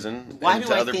outside the prison Why and do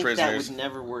to I other think prisoners. that would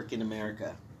never work in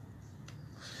America?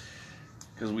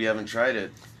 Because we haven't tried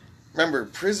it. Remember,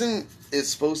 prison is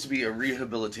supposed to be a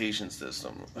rehabilitation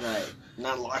system. Right.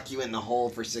 Not lock you in the hole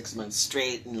for 6 months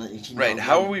straight and let you Right. know,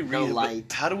 How are we no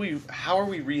light how are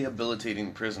we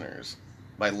rehabilitating prisoners?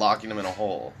 By locking them in a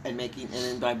hole. and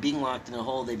then by being locked in a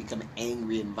hole they become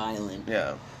angry and violent.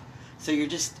 Yeah. So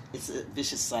it's a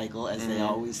vicious cycle, as they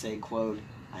always say, quote,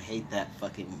 I hate that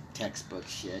fucking textbook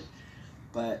shit.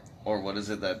 But Or what is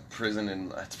it, that prison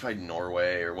in, it's probably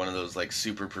Norway or one of those like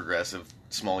super progressive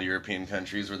small European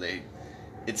countries where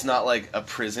it's not like a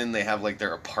prison, they have like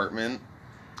their apartment.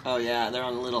 oh yeah, they're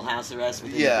on a little house arrest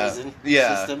within Yeah, the prison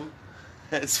yeah. system.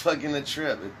 It's fucking a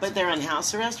trip. But they're on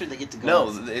house arrest or they get to go?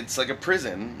 No, it's like a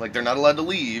prison. Like they're not allowed to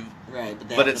leave. Right,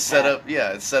 but But it's set up,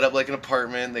 it's set up like an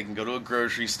apartment. They can go to a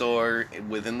grocery store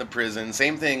within the prison.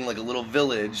 Same thing, like a little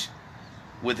village.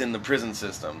 within the prison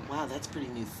system. Wow, that's pretty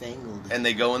newfangled. And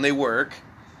they go and they work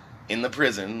in the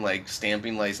prison, like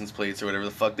stamping license plates or whatever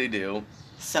the fuck they do.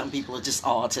 Some people are just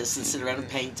autists and sit around and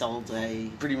paint all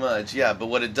day. Pretty much, yeah. But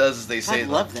what it does is they say... I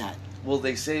love that. Well,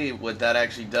 they say what that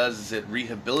actually does is it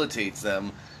rehabilitates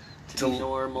them To be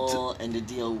normal and to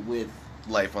deal with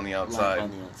life on the outside. life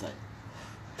on the outside.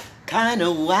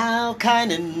 Kinda wow,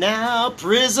 kinda now,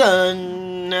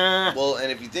 prison. Well,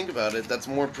 and if you think about it, that's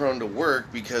more prone to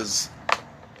work because,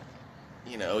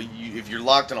 you know, if you're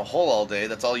locked in a hole all day,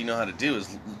 that's all you know how to do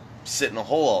is sit in a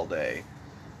hole all day.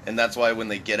 And that's why when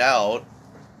they get out...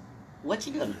 What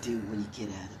you gonna do when you get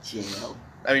out of jail?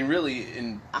 I mean, really,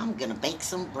 I'm gonna bake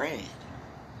some bread.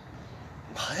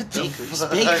 What the Bakeries,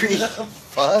 fuck? bakery. The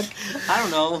fuck? I don't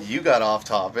know. You got off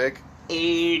topic. No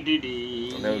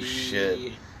No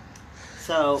shit.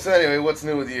 So anyway, what's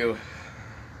new with you?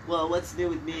 well, what's new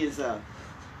with me is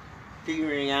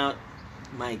figuring out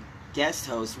my guest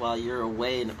host while you're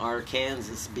away in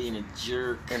Arkansas being a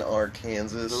jerk. In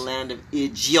Arkansas. The land of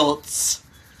idiots.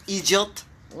 Idiot.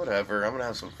 Whatever, I'm gonna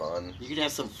have some fun. You're gonna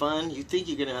have some fun? You think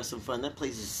you're gonna have some fun? That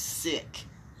place is sick.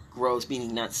 Gross,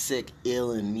 meaning not sick,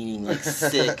 ill, and meaning like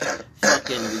sick.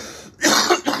 Fucking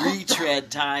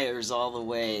retread tires all the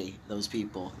way, those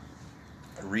people.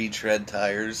 Retread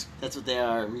tires. That's what they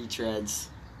are, retreads.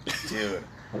 Dude.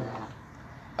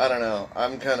 I don't know.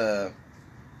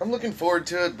 I'm looking forward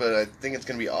to it, but I think it's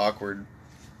gonna be awkward.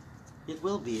 It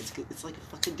will be. It's like a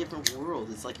fucking different world.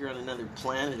 It's like you're on another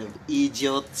planet of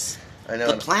idiots. I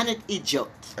know. The planet idiot.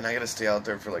 And I gotta stay out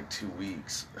there for like 2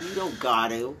 weeks. You don't got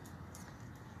to.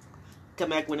 Come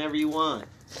back whenever you want.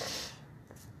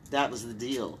 That was the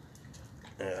deal.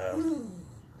 Yeah.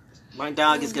 My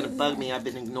dog is gonna bug me. I've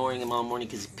been ignoring him all morning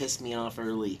because he pissed me off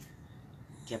early.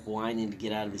 Kept whining to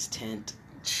get out of his tent.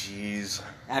 Jeez.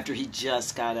 After he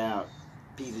just got out.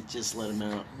 Peter just let him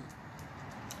out.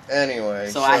 Anyway.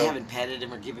 So I haven't petted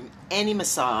him or given him any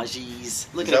massages.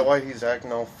 Look Is at that him. why he's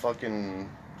acting all fucking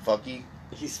fucky?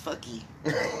 He's fucky.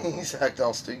 He's acting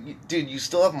all Dude, you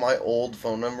still have my old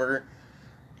phone number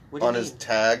What do you on mean? his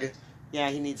tag? Yeah,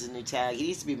 he needs a new tag. He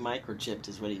needs to be microchipped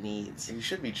is what he needs. He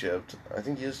should be chipped. I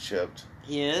think he is chipped.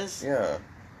 He is? Yeah.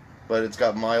 But it's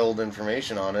got my old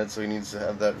information on it, so he needs to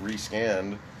have that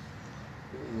rescanned.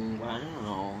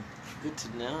 Wow. Good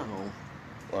to know.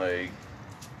 Like,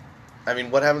 I mean,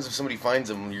 what happens if somebody finds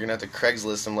him? You're gonna have to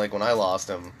Craigslist him like when I lost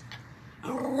him.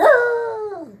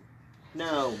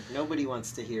 No, nobody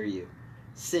wants to hear you.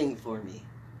 Sing for me.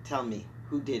 Tell me,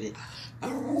 who did it?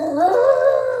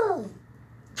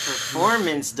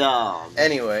 Performance dog.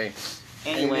 Anyway.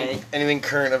 Anyway. Anything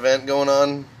current event going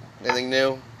on? Anything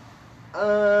new?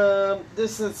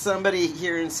 This is somebody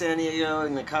here in San Diego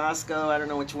in the Costco. I don't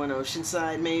know which one,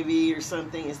 Oceanside maybe or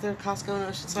something. Is there a Costco in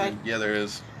Oceanside? Yeah, there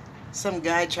is. Some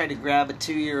guy tried to grab a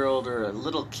 2-year-old or a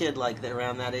little kid like that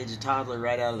around that age, a toddler,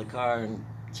 right out of the car and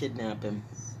kidnap him.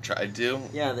 Tried to?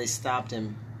 Yeah, they stopped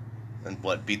him. And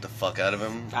what, beat the fuck out of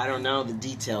him? I don't know the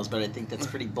details, but I think that's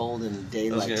pretty bold in the I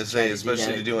daylight. was gonna to say, try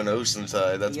especially to do an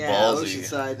Oceanside, that's yeah, ballsy.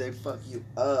 Oceanside, they fuck you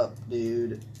up,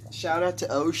 dude. Shout out to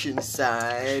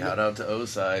Oceanside. Shout out to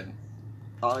Oside.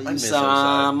 All I you miss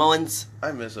Samoans.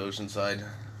 I miss Oceanside.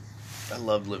 I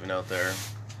loved living out there.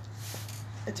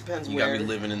 It depends You where. got me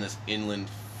living in this inland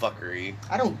fuckery.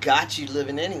 I don't got you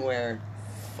living anywhere.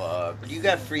 Fuck. You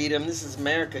got freedom. This is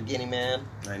America, Guinea man.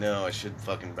 I know, I should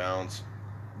fucking bounce.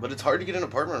 But it's hard to get an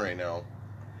apartment right now.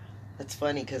 That's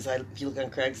funny because if you look on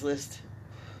Craigslist,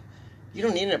 you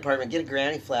don't need an apartment. Get a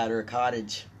granny flat or a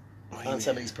cottage What do you on mean?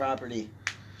 somebody's property.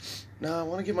 No, I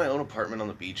want to get my own apartment on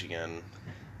the beach again.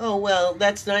 Oh, well,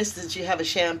 that's nice that you have a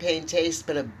champagne taste,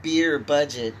 but a beer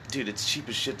budget. Dude, it's cheap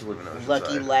as shit to live in Oceanside.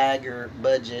 Lucky Lager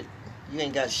budget. You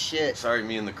ain't got shit. Sorry,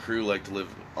 me and the crew like to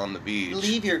live on the beach.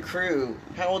 Leave your crew.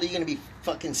 How old are you going to be?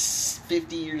 Fucking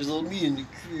 50 years old? Me and the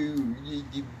crew.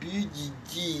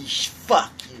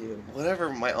 Fuck you. Whatever,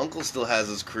 my uncle still has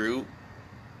his crew.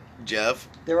 Jeff.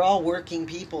 They're all working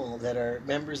people that are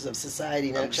members of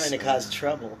society, not I'm trying to just- cause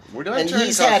trouble. We're not And trying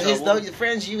he's to cause had his, trouble. the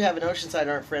friends you have in Oceanside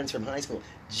aren't friends from high school.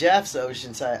 Jeff's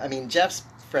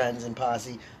friends and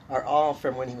posse are all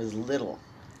from when he was little.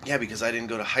 Yeah, because I didn't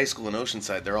go to high school in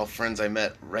Oceanside. They're all friends I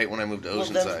met right when I moved to Well,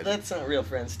 Oceanside. that's not real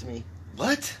friends to me.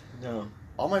 What? No.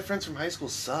 All my friends from high school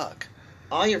suck.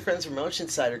 All your friends from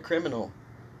Oceanside are criminal.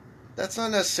 That's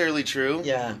not necessarily true.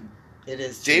 Yeah, it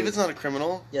is true. David's not a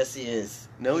criminal. Yes, he is.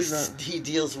 No, he's not. He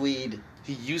deals weed.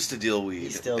 He used to deal weed. He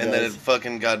still and then it does.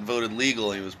 fucking got voted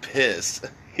legal and he was pissed.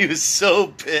 He was so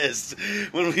pissed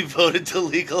when we voted to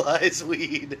legalize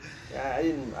weed. Yeah,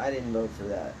 I didn't vote for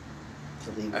that.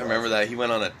 To legalize I remember it. that. He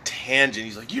went on a tangent.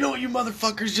 He's like, you know what you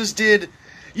motherfuckers just did?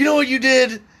 You know what you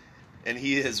did? and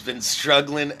he has been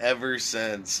struggling ever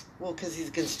since. Well, because he's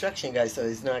a construction guy, so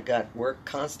he's not got work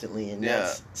constantly, and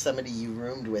that's somebody you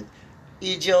roomed with.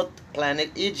 Idiot,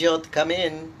 planet idiot, come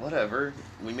in. Whatever.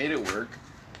 We made it work.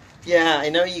 Yeah, I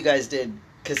know you guys did,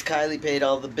 because Kylie paid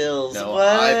all the bills. No, what?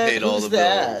 I paid all Who's the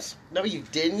that? bills. No, you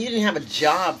didn't. You didn't have a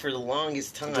job for the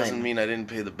longest time. It doesn't mean I didn't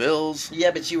pay the bills.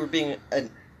 Yeah, but you were being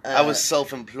I was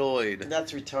self-employed.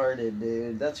 That's retarded,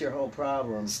 dude. That's your whole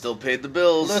problem. Still paid the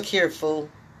bills. Look here, fool.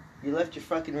 You left your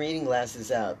fucking reading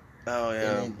glasses out. Oh,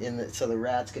 yeah. So the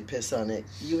rats could piss on it.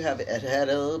 You have it head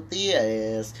up the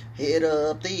ass. Head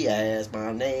up the ass.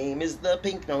 My name is the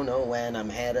Pink No-No, and I'm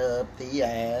head up the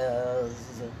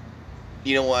ass.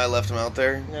 You know why I left him out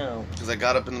there? No. Because I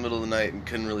got up in the middle of the night and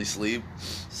couldn't really sleep.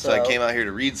 So I came out here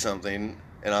to read something,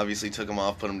 and obviously took him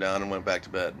off, put him down, and went back to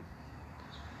bed.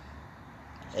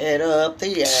 Head up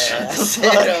the ass. Shut the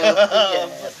fuck Head up the up.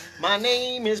 ass. My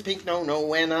name is Pink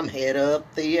No-No, and I'm head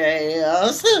up the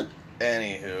ass.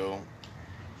 Anywho.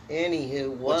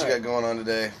 What? What you got going on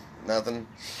today? Nothing?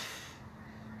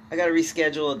 I gotta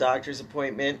reschedule a doctor's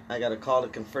appointment. I got a call to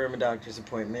confirm a doctor's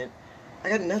appointment. I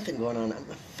got nothing going on. I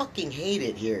fucking hate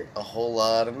it here. A whole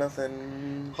lot of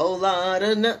nothing. Whole lot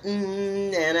of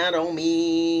nothing, and I don't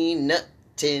mean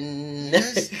nothing.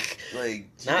 Like,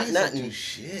 Not you guys nothing. don't do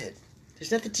shit.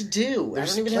 There's nothing to do.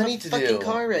 There's I don't even have plenty a to fucking do.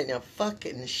 car right now.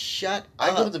 Fucking shut I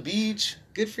up. go to the beach.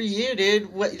 Good for you,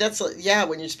 dude. What?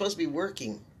 When you're supposed to be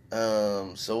working.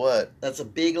 So what? That's a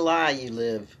big lie. You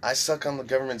live. I suck on the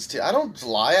government's too. I don't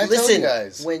lie. I Listen, tell you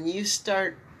guys. when you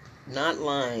start not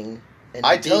lying and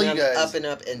I being tell you guys. up and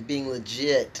up and being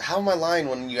legit, How am I lying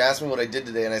when you asked me what I did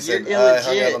today and I said You're I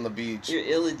hung out illegit. on the beach? you're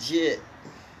illegit.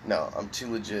 No, I'm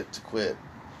too legit to quit.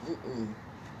 Mm-mm.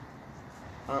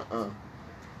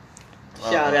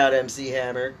 Shout out MC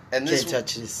Hammer. And this Can't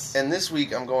touch this. And this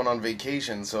week I'm going on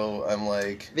vacation, so I'm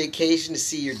like Vacation to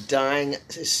see your dying,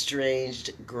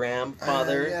 estranged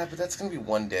grandfather, yeah, but that's gonna be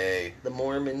one day. the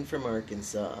Mormon from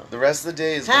Arkansas. The rest of the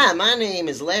day is Hi, my name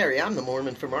is Larry. I'm the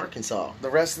Mormon from Arkansas. the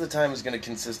rest of the time is gonna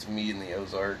consist of me in the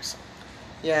Ozarks.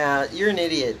 Yeah, you're an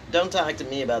idiot. Don't talk to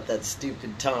me about that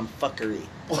stupid tomfuckery.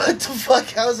 What the fuck?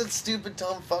 How is it stupid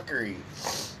tomfuckery?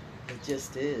 It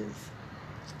just is.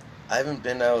 I haven't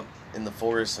been out in the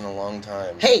forest in a long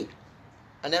time. Hey!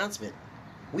 Announcement.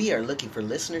 We are looking for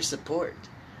listener support.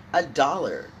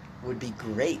 $1 would be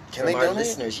great Can from they our donate?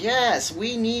 listeners. Yes,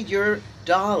 we need your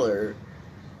dollar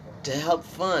to help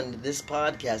fund this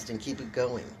podcast and keep it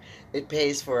going. It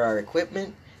pays for our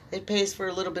equipment. It pays for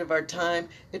a little bit of our time.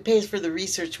 It pays for the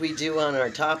research we do on our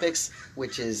topics,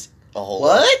 which is A whole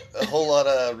What? lot, a whole lot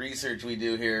of research we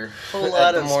do here. a whole at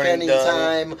lot the of Morning spending Dunk.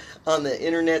 time on the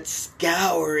internet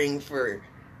scouring for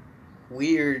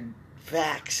weird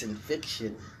facts and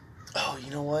fiction. Oh,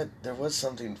 you know what? There was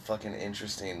something fucking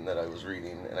interesting that I was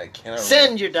reading, and I cannot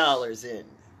Send your dollars in.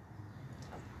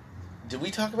 Did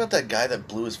we talk about that guy that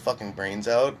blew his fucking brains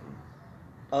out?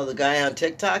 Oh, the guy on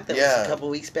TikTok that was Yeah. a couple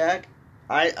weeks back?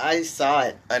 I saw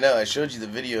it. I know, I showed you the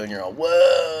video, and you're all,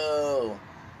 whoa!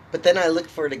 But then I looked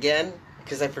for it again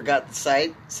because I forgot the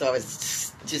site. So I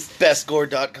was just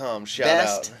Bestgore.com, shout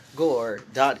out.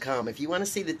 bestgore.com. If you want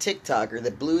to see the TikToker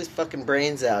that blew his fucking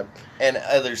brains out, And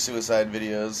other suicide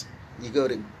videos. you go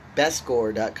to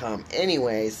bestgore.com.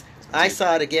 Anyways, I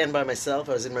saw it again by myself.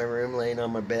 I was in my room laying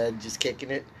on my bed just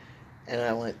kicking it. And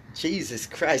I went, Jesus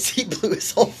Christ, he blew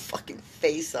his whole fucking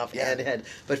face off Yeah. and head.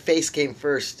 But face came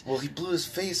first. Well, he blew his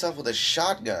face off with a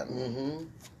shotgun. Mm-hmm.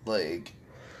 Like,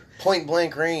 point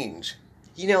blank range.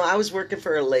 You know, I was working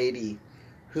for a lady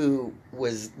who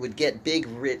would get big,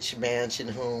 rich mansion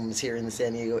homes here in the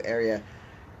San Diego area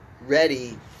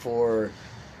ready for,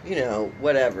 you know,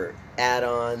 whatever,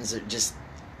 add-ons or just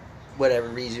whatever,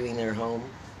 redoing their home.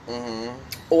 Mm-hmm.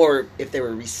 Or if they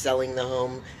were reselling the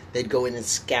home, they'd go in and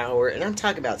scour. And I'm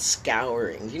talking about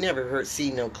scouring. You never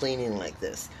see no cleaning like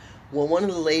this. Well, one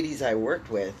of the ladies I worked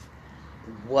with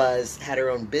had her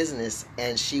own business,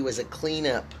 and she was a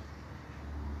cleanup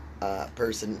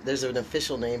person. There's an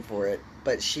official name for it.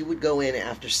 But she would go in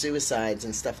after suicides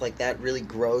and stuff like that, really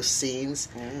gross scenes,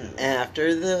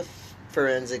 after the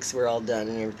forensics were all done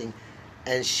and everything.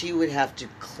 And she would have to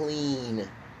clean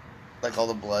Like all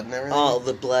the blood and everything? all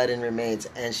the blood and remains.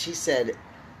 And she said,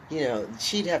 you know,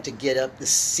 she'd have to get up, the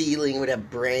ceiling would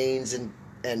have brains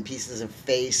and pieces of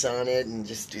face on it, and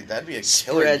just Dude, that'd be a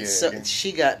killer spread. gig. So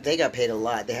they got paid a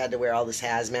lot. They had to wear all this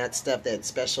hazmat stuff. They had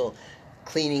special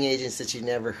cleaning agents that you'd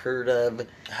never heard of.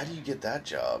 How do you get that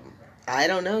job? I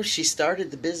don't know. She started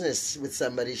the business with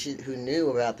somebody who knew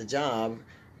about the job,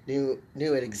 knew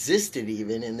it existed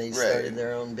even, and they started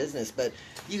their own business. But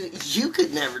you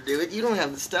could never do it. You don't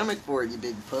have the stomach for it, you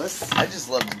big puss. I just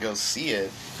love to go see it.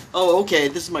 Oh, okay,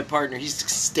 this is my partner. He's to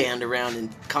stand around and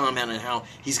comment on how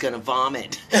he's going to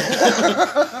vomit.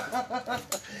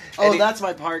 That's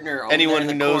my partner. Anyone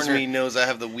who knows me knows I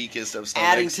have the weakest of stomachs.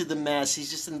 Adding to the mess.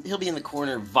 He'll be in the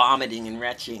corner vomiting and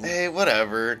retching. Hey,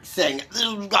 whatever. Saying,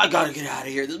 I gotta get out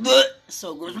of here.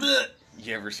 So gross.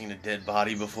 You ever seen a dead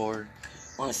body before?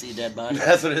 Want to see a dead body?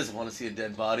 That's what it is. Want to see a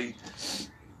dead body?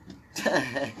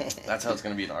 That's how it's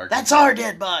going to be in Arkansas. That's our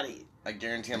dead body. I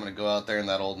guarantee I'm going to go out there and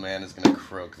that old man is going to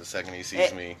croak the second he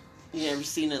sees me. You ever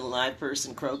seen a live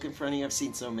person croak in front of you? I've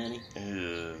seen so many.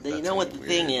 Ew, You know what the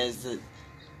thing is? That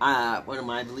one of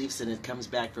my beliefs, and it comes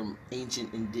back from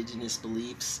ancient indigenous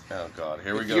beliefs. Oh, God.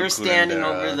 Here we go. You're standing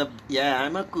curandera. over the... Yeah,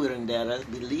 I'm a curandera.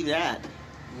 Believe that.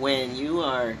 When you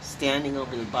are standing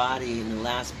over the body and the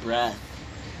last breath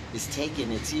is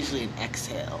taken, it's usually an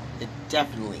exhale. It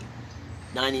definitely...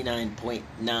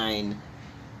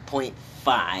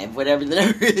 99.9.5, whatever the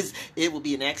number is, it will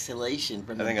be an exhalation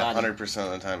from the body. I think 100%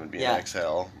 of the time it'd be an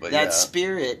exhale. But that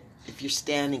spirit, if you're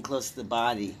standing close to the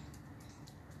body,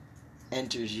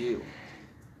 enters you.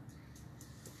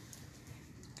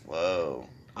 Whoa.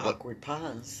 Awkward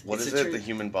pause. What is it? The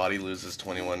human body loses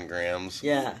 21 grams?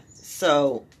 Yeah.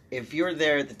 So, if you're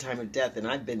there at the time of death, and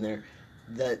I've been there,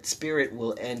 the spirit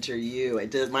will enter you.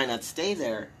 It might not stay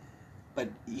there, but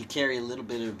you carry a little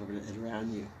bit of it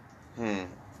around you.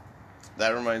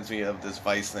 That reminds me of this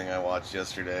Vice thing I watched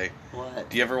yesterday. What?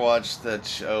 Do you ever watch that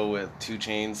show with 2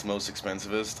 Chainz, Most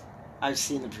Expensivest? I've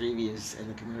seen the previews and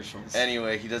the commercials.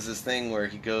 Anyway, he does this thing where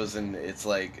he goes and it's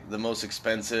like the most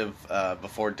expensive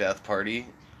before death party.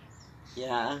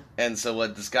 Yeah. And so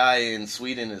what this guy in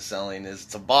Sweden is selling is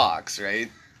it's a box,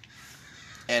 right?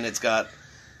 And it's got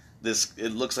this,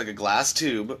 it looks like a glass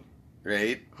tube,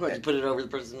 right? What, you put it over the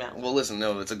person's mouth? Well, listen,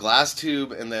 no, it's a glass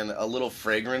tube and then a little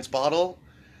fragrance bottle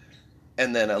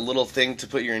and then a little thing to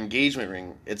put your engagement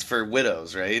ring. It's for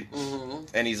widows, right? Mm-hmm.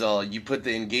 And he's all, you put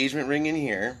the engagement ring in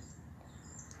here,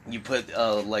 you put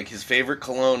like his favorite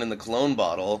cologne in the cologne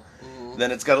bottle,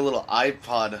 then it's got a little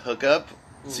iPod hookup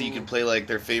so you can play like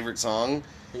their favorite song.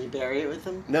 And you bury it with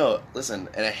them? No, listen,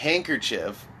 and a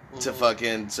handkerchief to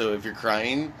fucking, so if you're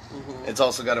crying, it's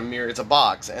also got a mirror, it's a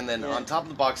box, and then on top of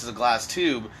the box is a glass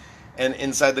tube, and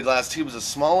inside the glass tube is a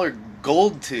smaller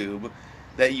gold tube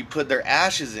that you put their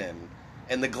ashes in,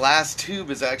 and the glass tube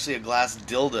is actually a glass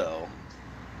dildo.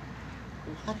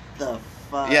 What the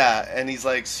fuck? Yeah, and he's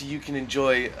like, so you can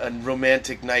enjoy a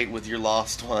romantic night with your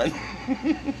lost one.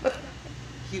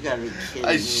 You gotta be kidding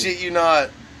I me. shit you not.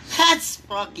 That's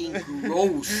fucking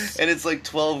gross. And it's like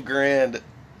 12 grand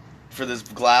for this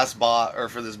glass box, or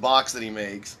for this box that he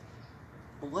makes.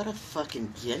 What a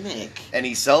fucking gimmick. And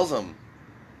he sells them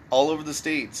all over the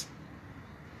States.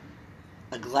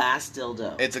 A glass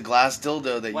dildo. It's a glass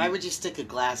dildo that Why would you stick a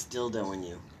glass dildo in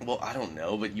you? Well, I don't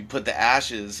know, but you put the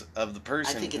ashes of the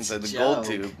person think it's inside a the gold joke.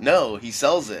 tube. No, he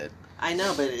sells it. I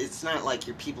know, but it's not like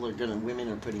women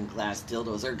are putting glass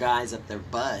dildos or guys up their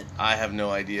butt. I have no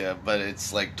idea, but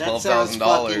it's like That sounds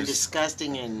fucking $12,000.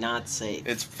 disgusting and not safe.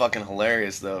 It's fucking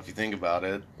hilarious, though, if you think about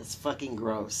it. That's fucking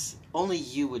gross. Only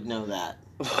you would know that.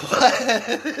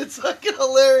 It's fucking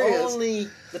hilarious. Only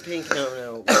the pink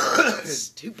no.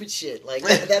 Stupid shit. Like,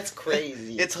 that's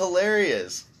crazy. It's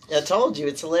hilarious. I told you,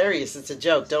 it's hilarious. It's a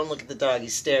joke. Don't look at the dog.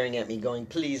 He's staring at me going,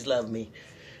 please love me.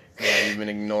 Yeah, you've been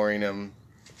ignoring him.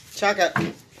 Chaka.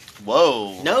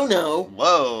 Whoa. No.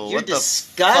 Whoa. You're what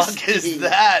disgusting. the fuck is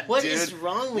that, What dude? is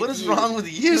wrong with you? What is wrong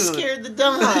with you? You scared the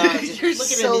dog. You're Look at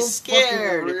so him. He's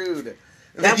scared. fucking rude.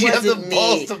 That You have wasn't the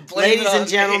balls me. to blame Ladies it on and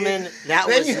gentlemen, me. that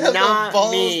Then was you have not the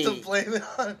balls me. to blame it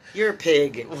on. You're a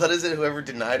pig. What is it? Whoever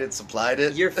denied it supplied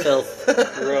it. You're filth.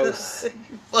 Gross. You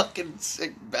fucking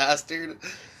sick bastard.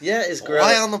 Yeah, it's gross.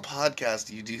 Why on the podcast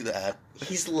do you do that?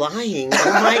 He's lying.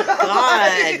 Oh my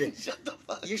god. Shut the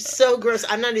fuck You're up. so gross.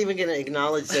 I'm not even going to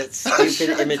acknowledge that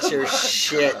stupid, immature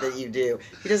shit that you do.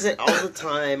 He does it all the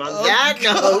time. On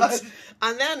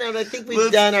that note, I think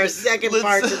we've done our second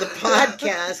part to the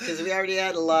podcast because we already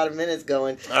had a lot of minutes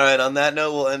going. All right, on that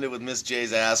note, we'll end it with Miss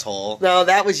J's asshole. No,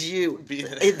 that was you.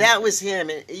 That was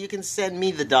him. You can send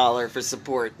me the $1 for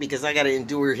support because I got to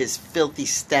endure his filthy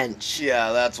stench.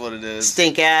 Yeah, that's what it is.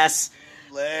 Stink ass.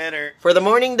 Later. For the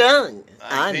Morning Dung,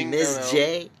 I'm I'm Miss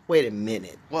J. Wait a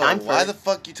minute. Whoa, why the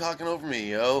fuck you talking over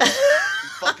me, yo? What the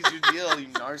fuck is your deal, you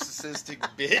narcissistic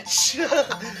bitch?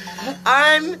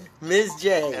 I'm Ms.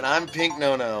 J. And I'm Pink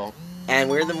No-No. And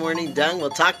we're the Morning Dung.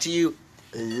 We'll talk to you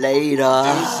later.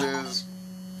 Deuces.